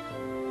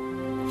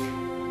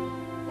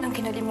 Nang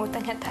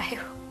kinalimutan niya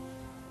tayo.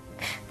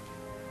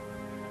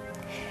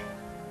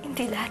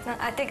 Hindi lahat ng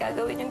ate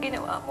gagawin yung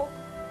ginawa mo.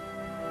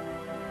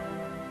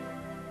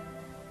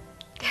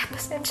 Kaya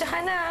pasensya ka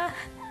na.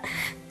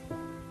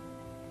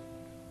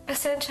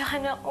 Pasensya ka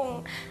na kung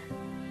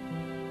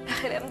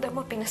pakiramdam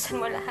mo, pinasan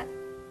mo lahat.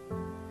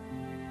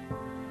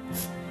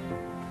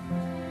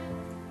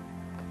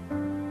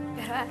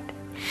 Pero ate,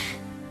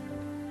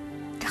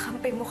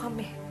 kakampi mo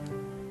kami.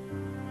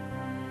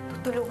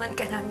 Tutulungan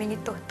ka namin ni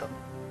Toto.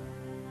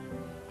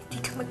 Hindi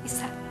ka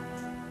mag-isa.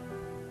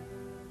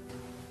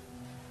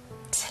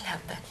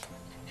 Salamat.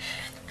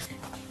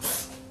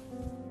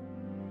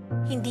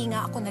 Hindi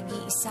nga ako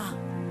nag-iisa.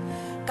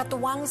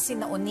 Katuwang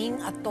sina Uning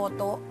at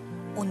Toto,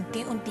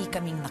 unti-unti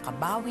kaming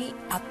nakabawi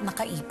at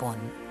nakaipon.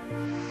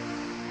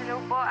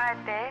 Hello po,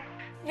 ate.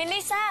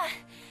 Melissa!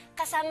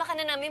 Kasama ka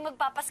na namin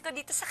magpapasko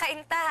dito sa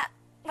Kainta.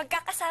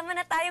 Magkakasama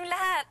na tayong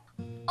lahat.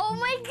 Oh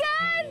my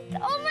God!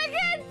 Oh my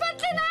God!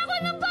 Pati na ako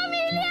ng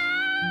pamilya!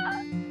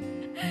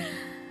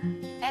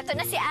 Eto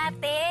na si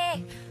ate.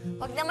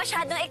 Huwag na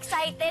masyadong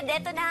excited.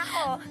 Eto na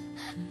ako.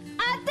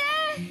 Ate!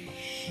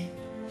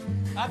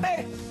 Ate!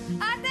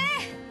 Ate!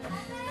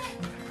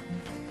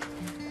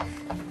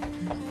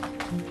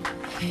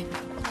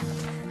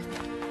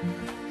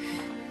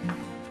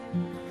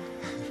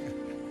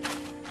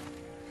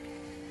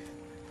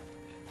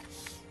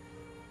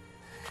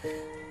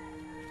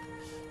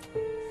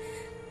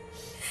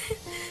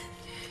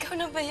 Ikaw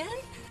na ba yan?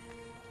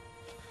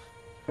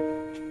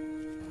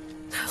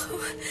 Ako,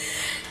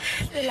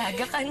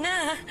 Dalaga ka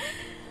na.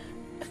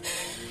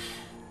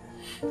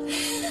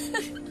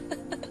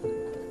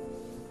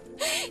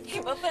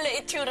 Iba pala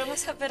itsura mo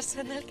sa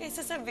personal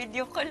kaysa sa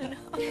video call, no?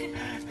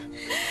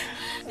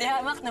 Di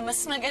hamak na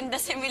mas maganda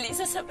si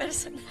Melissa sa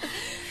personal.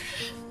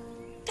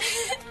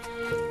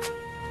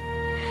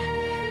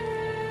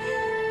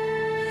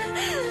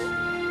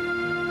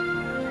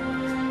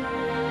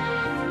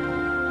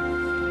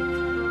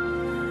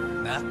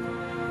 Nak?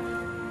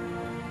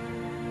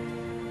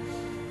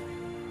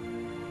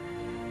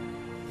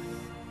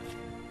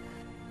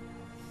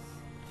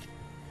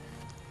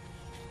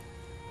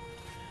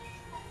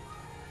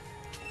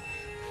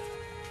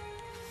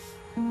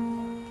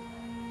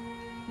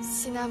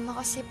 Sinama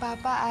ko si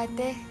Papa,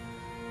 ate.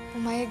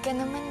 Pumayag ka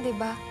naman, di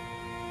ba?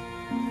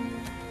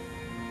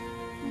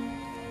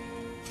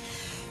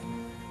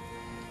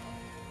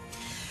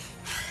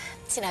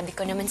 Sinabi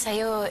ko naman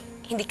sa'yo,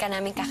 hindi ka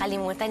namin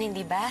kakalimutan,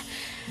 hindi ba?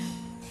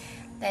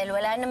 Dahil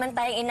wala naman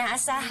tayong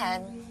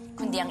inaasahan,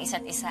 kundi ang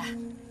isa't isa.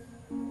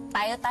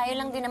 Tayo-tayo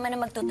lang din naman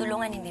ang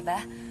magtutulungan, hindi ba?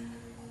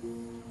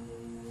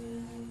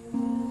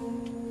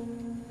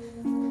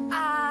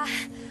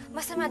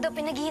 Masama daw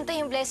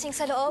pinaghihintay yung blessing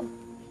sa loob.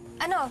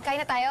 Ano, kain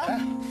na tayo?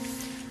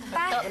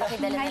 Pa,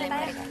 Pakidala kain na na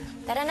tayo. tayo.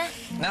 Tara na,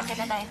 Nak. kain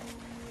na tayo.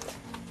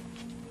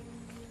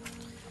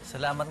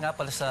 Salamat nga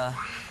pala sa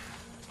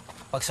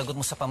pagsagot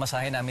mo sa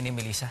pamasahe namin ni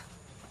Melissa.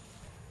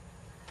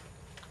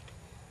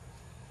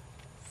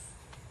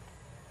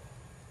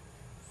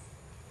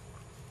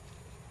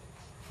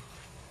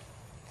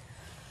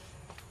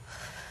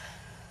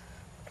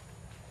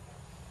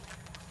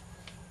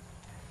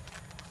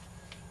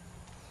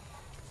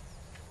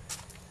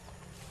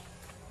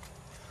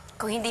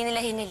 Kung hindi nila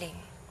hiniling,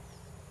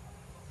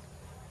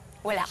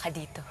 wala ka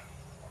dito.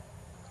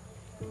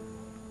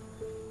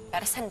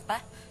 Para saan pa?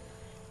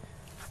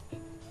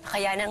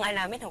 Kaya na nga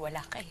namin na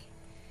wala ka eh.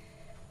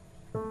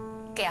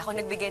 Kaya ako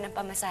nagbigay ng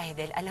pamasahe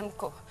dahil alam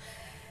ko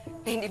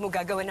na hindi mo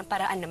gagawa ng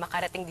paraan na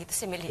makarating dito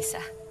si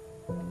Melissa.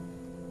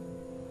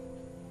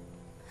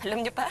 Alam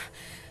niyo pa,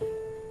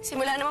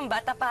 simula naman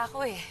bata pa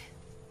ako eh.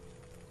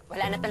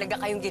 Wala na talaga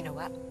kayong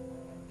ginawa.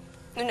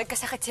 Nung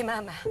nagkasakit si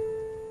Mama,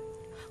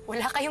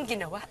 wala kayong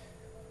ginawa.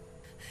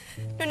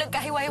 Nung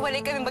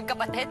nagkahiwa-hiwalay kami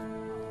magkapatid,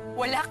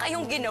 wala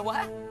kayong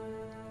ginawa.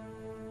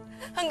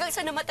 Hanggang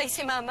sa namatay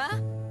si Mama,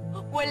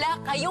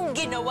 wala kayong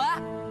ginawa.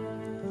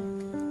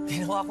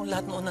 Ginawa akong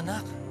lahat noon,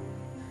 anak.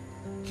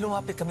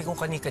 Lumapit kami kung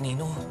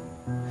kani-kanino.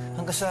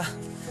 Hanggang sa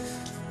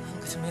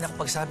may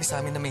nakapagsabi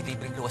sa amin na may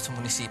libreng luwas sa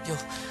munisipyo.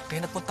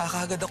 Kaya nagpunta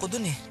kaagad ako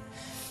dun eh.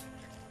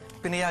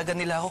 Pinayagan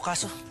nila ako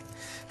kaso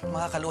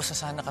makakaluwas na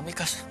sana kami.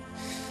 Kaso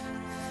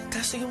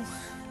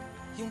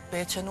yung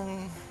petsa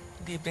nung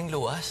libreng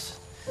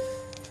luwas,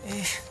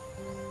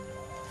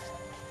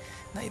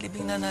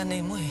 nailibing na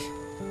nanay mo eh.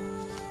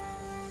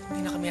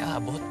 Hindi na kami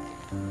aabot.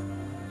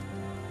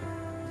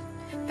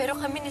 Pero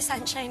kami ni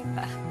Sunshine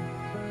pa.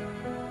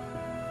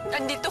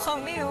 Andito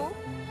kami, oh.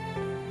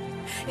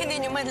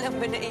 Hindi niyo man lang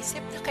ba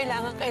naisip na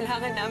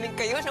kailangan namin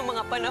kayo ng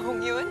mga panahong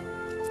yun?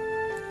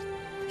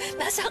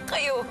 Nasaan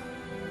kayo?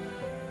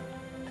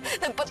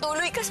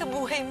 Nagpatuloy ka sa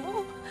buhay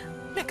mo.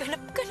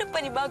 Naghanap ka ng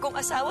panibagong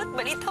asawa at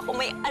balita ko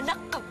may anak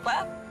ka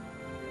pa.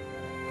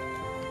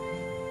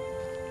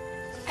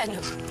 Ano?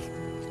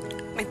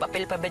 May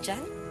papel pa ba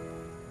dyan?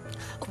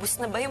 Ubus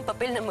na ba yung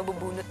papel na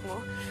mabubunot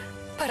mo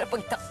para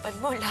pagtakpan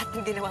mo lahat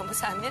ng ginawa mo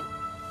sa amin?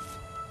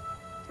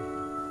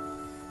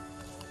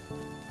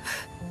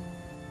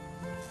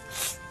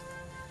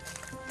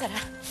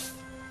 Tara.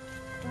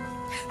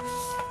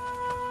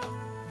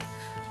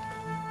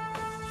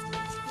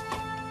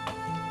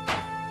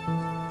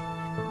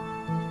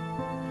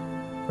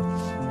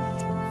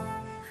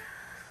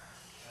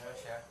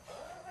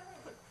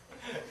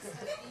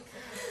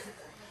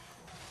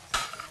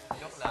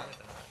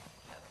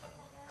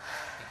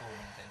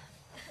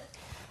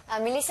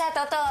 Melissa,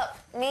 Toto,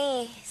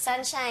 May,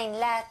 Sunshine,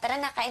 La, tara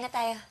na, kain na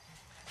tayo.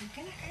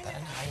 Tara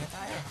na, kain na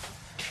tayo.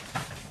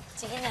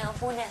 Sige na,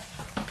 upo na.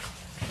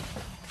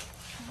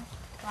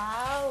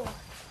 Wow.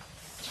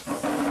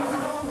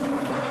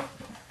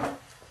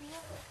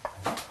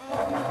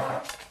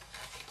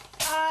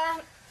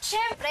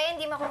 Siyempre,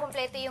 hindi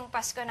makukumpleto yung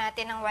Pasko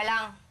natin ng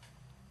walang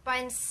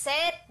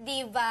pansit,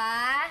 di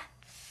ba?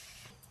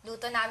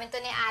 Luto namin to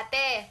ni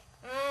ate.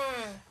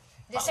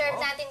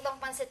 Deserve natin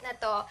tong pansit na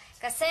to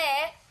kasi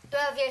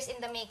 12 years in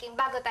the making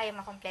bago tayo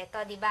makumpleto,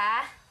 di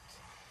ba?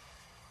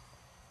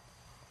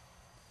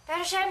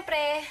 Pero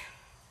siyempre,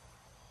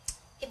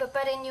 iba pa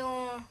rin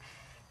yung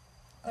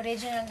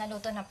original na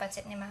luto ng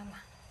pansit ni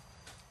Mama.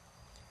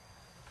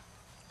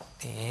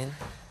 Tin,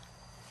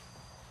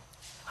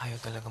 ayaw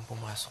talagang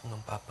pumasok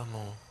ng papa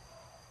mo.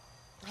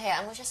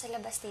 Hayaan mo siya sa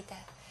labas, tita.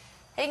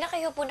 Halina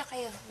kayo, upo na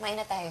kayo. Kumain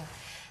na tayo.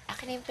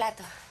 Akin na yung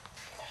plato.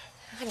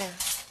 Akin na.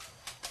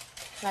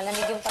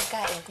 Malamig yung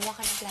pagkain. Kumuha ka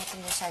ng plato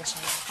mo,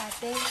 Sunshine.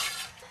 Ate,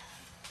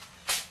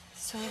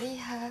 sorry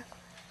ha.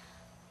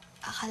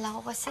 Akala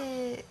ko kasi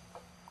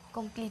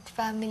complete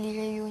family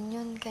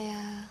reunion,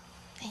 kaya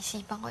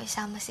naisipan ko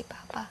isama si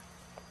Papa.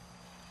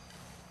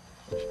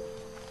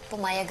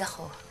 pumayag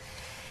ako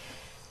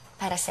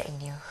para sa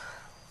inyo.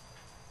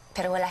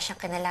 Pero wala siyang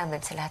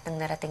kinalaman sa lahat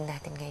ng narating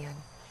natin ngayon.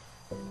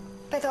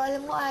 Pero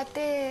alam mo,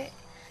 ate,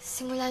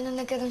 simula nung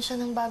nagkaroon siya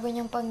ng bago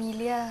niyang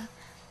pamilya,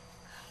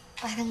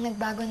 parang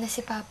nagbago na si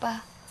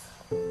Papa.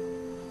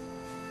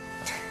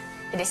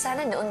 Hindi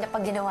sana noon na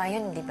pag ginawa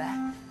yun, di ba?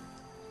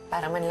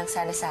 Para man lang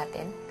sana sa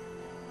atin.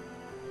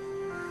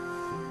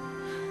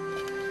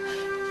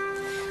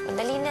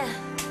 Madali na.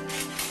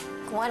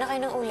 Kumuha na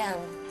kayo ng ulam.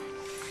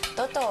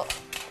 Toto,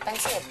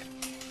 Pansit,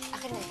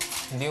 akin na.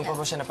 Hindi mo pa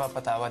ba siya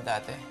napapatawad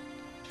dati?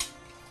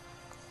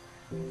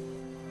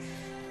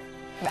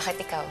 Bakit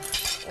ikaw?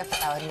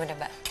 Napatawad mo na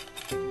ba?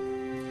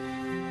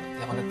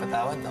 Hindi ako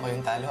nagpatawad. Ako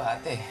yung talo,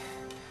 ate.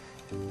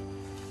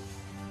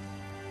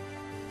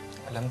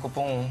 Alam ko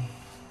pong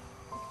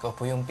ikaw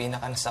po yung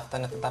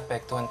pinaka-nasaktan at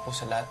natapektuhan po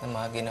sa lahat ng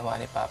mga ginawa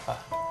ni Papa.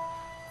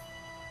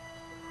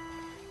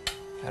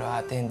 Pero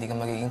ate, hindi ka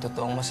magiging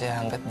totoong masaya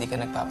hanggat di ka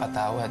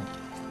nagpapatawad.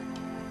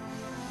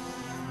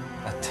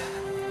 At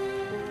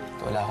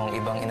wala akong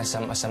ibang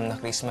inasam-asam na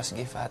Christmas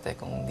gift, ate,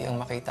 kung hindi ang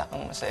makita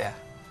kang masaya.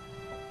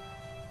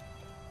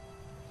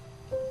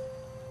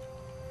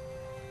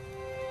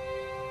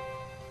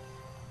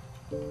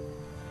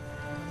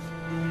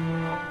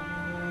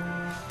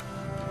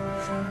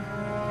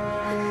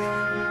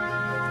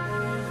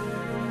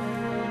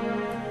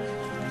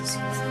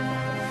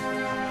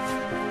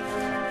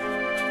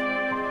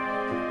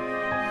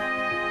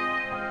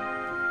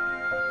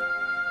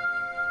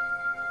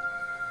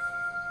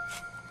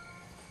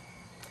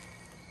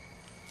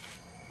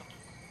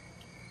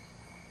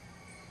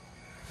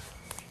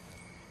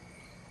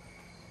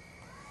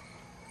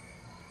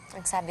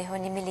 Ang sabi ho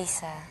ni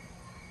Melissa,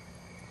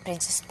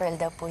 Princess Pearl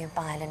daw po yung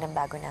pangalan ng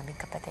bago naming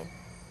kapatid.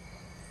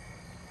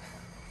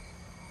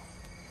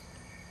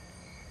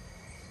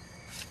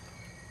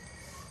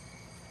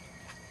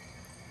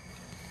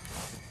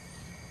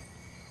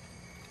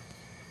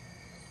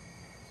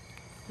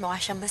 Mukha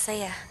siyang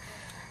masaya.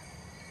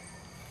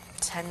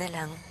 Sana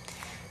lang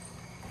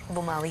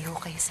bumawi ho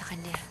kayo sa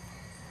kanya.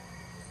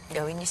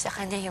 Gawin niyo sa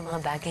kanya yung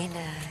mga bagay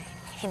na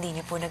hindi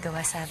niyo po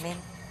nagawa sa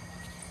amin.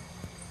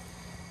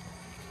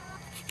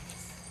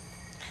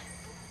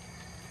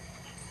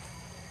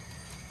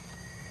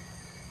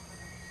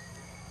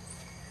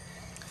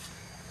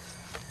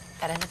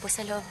 Tara na po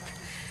sa loob.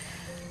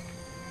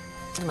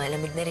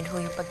 Malamig na rin ho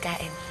yung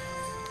pagkain.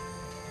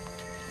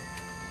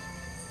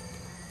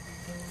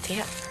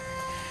 Tiyo.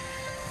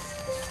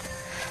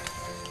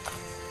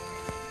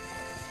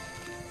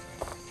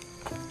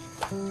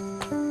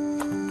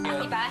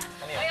 Diba?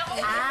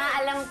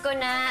 Alam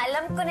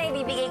ko na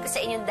ibibigay ko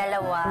sa inyong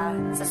dalawa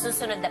sa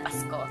susunod na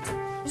Pasko.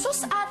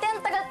 Sus, ate, ang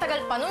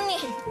tagal-tagal pa nun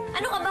eh.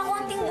 Ano ka ba?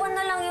 Konting buwan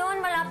na lang yun.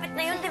 Malapit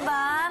na yun, di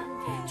ba?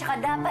 Tsaka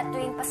dapat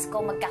tuwing Pasko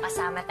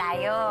magkakasama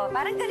tayo.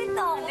 Parang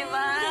ganito, di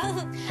ba?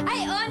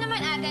 Ay, oo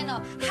naman, ate, no?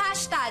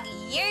 Hashtag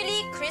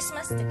Yearly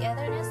Christmas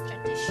Togetherness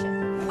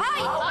Tradition.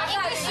 Ay!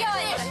 English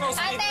yun!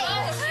 Ate,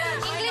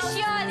 English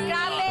yun!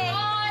 Grabe!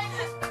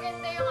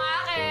 Maganda yung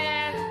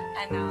akin!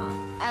 Ano?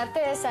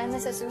 Ate, sana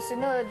sa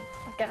susunod,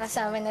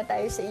 magkakasama na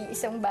tayo sa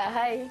iisang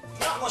bahay.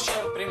 Ako,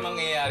 syempre,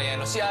 mangyayari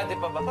ano. Si ate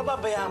pa ba?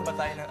 Pababayaan ba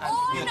tayo ng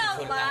ating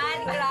beautiful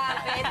ate?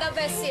 Grabe! The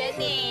best yan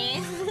eh!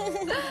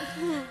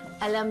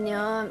 Alam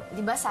nyo,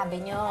 di ba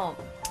sabi nyo,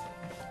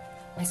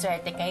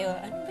 maswerte kayo.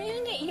 Ano ba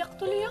yun? Iyak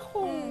tuloy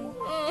ako.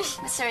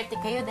 Maswerte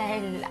kayo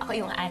dahil ako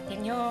yung ate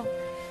nyo.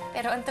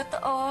 Pero ang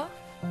totoo,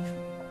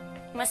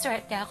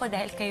 maswerte ako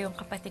dahil kayo yung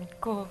kapatid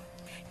ko.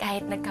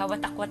 Kahit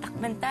nagkawatak-watak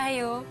man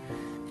tayo,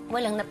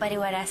 walang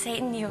napariwara sa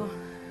inyo.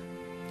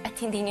 At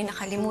hindi nyo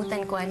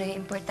nakalimutan kung ano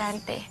yung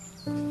importante.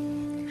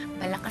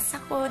 Malakas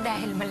ako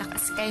dahil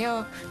malakas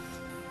kayo.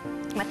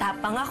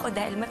 Matapang ako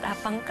dahil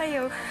matapang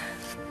kayo.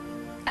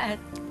 At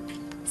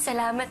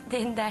salamat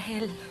din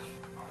dahil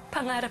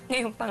pangarap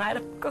niyo yung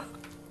pangarap ko.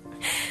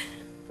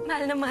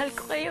 Mahal na mahal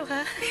ko kayo,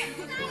 ha?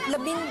 12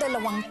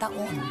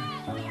 taon.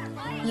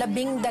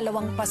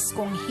 12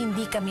 Paskong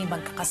hindi kami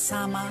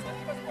magkakasama,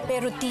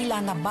 pero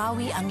tila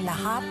nabawi ang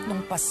lahat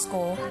ng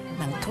Pasko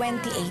ng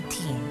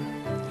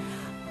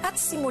 2018. At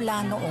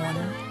simula noon,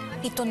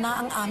 ito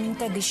na ang aming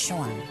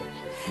tradisyon.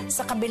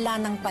 Sa kabila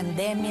ng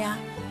pandemya,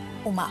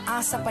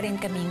 umaasa pa rin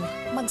kaming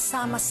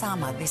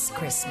magsama-sama this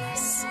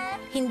Christmas.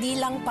 Hindi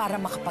lang para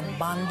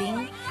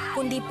makapag-bonding,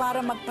 kundi para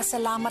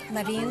magpasalamat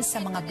na rin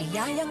sa mga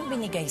biyayang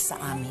binigay sa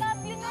amin.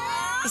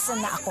 Isa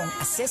na akong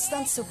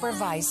assistant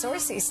supervisor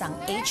sa isang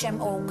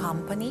HMO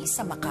company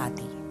sa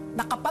Makati.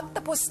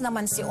 Nakapagtapos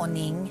naman si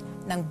Oning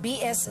ng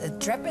BS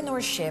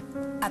Entrepreneurship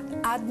at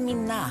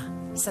admin na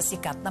sa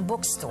sikat na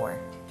bookstore.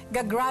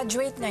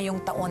 Gagraduate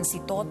ngayong taon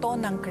si Toto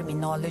ng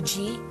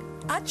Criminology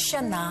at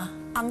siya na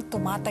ang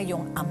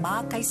tumatayong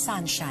ama kay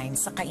Sunshine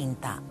sa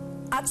Cainta.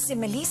 At si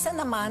Melissa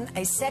naman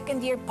ay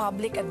second-year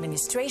public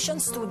administration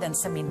student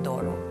sa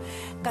Mindoro.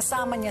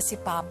 Kasama niya si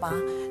Papa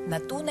na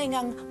tunay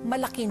ngang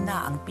malaki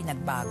na ang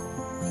pinagbago.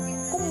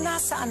 Kung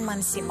nasaan man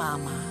si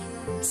Mama,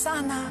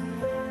 sana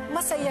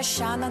masaya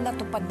siya na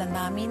natupad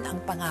na namin ang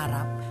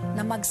pangarap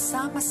na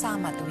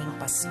magsama-sama tuwing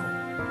Pasko.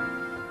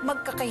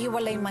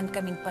 Magkakahiwalay man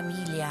kaming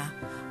pamilya,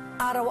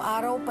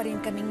 araw-araw pa rin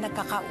kaming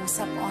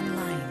nagkakausap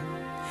online.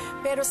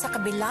 Pero sa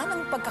kabila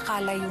ng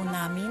pagkakalayo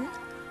namin,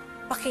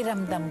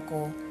 pakiramdam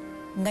ko,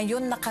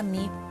 ngayon na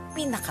kami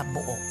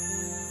pinakabuo.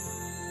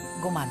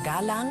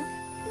 Gumagalang,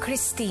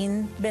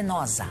 Christine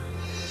Benoza.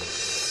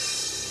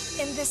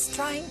 In this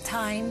trying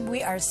time,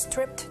 we are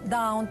stripped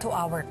down to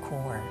our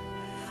core.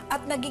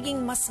 At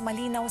nagiging mas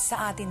malinaw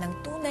sa atin ang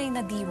tunay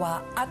na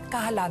diwa at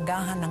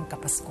kahalagahan ng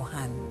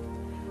Kapaskuhan.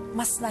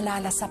 Mas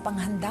nalalasa pang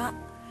handa,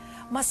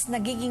 mas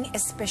nagiging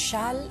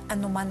espesyal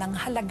anuman ang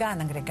halaga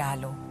ng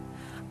regalo.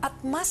 At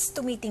mas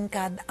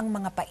tumitingkad ang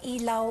mga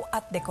pailaw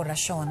at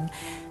dekorasyon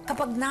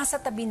kapag nasa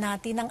tabi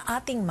natin ang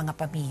ating mga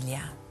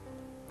pamilya.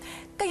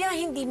 Kaya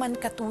hindi man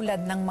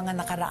katulad ng mga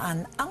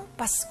nakaraan ang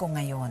Pasko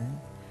ngayon,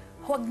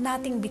 huwag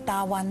nating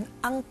bitawan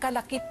ang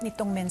kalakip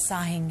nitong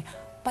mensaheng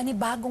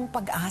panibagong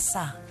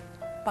pag-asa,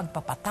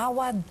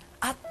 pagpapatawad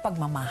at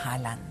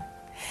pagmamahalan.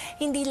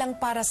 Hindi lang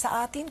para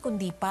sa atin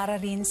kundi para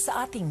rin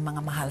sa ating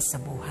mga mahal sa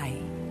buhay.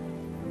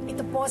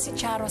 Ito po si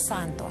Charo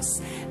Santos,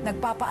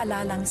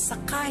 nagpapaalalang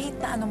sa kahit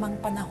na anumang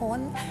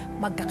panahon,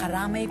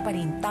 magkakaramay pa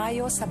rin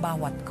tayo sa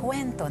bawat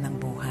kwento ng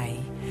buhay.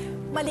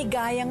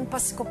 Maligayang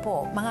Pasko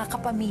po mga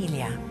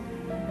kapamilya.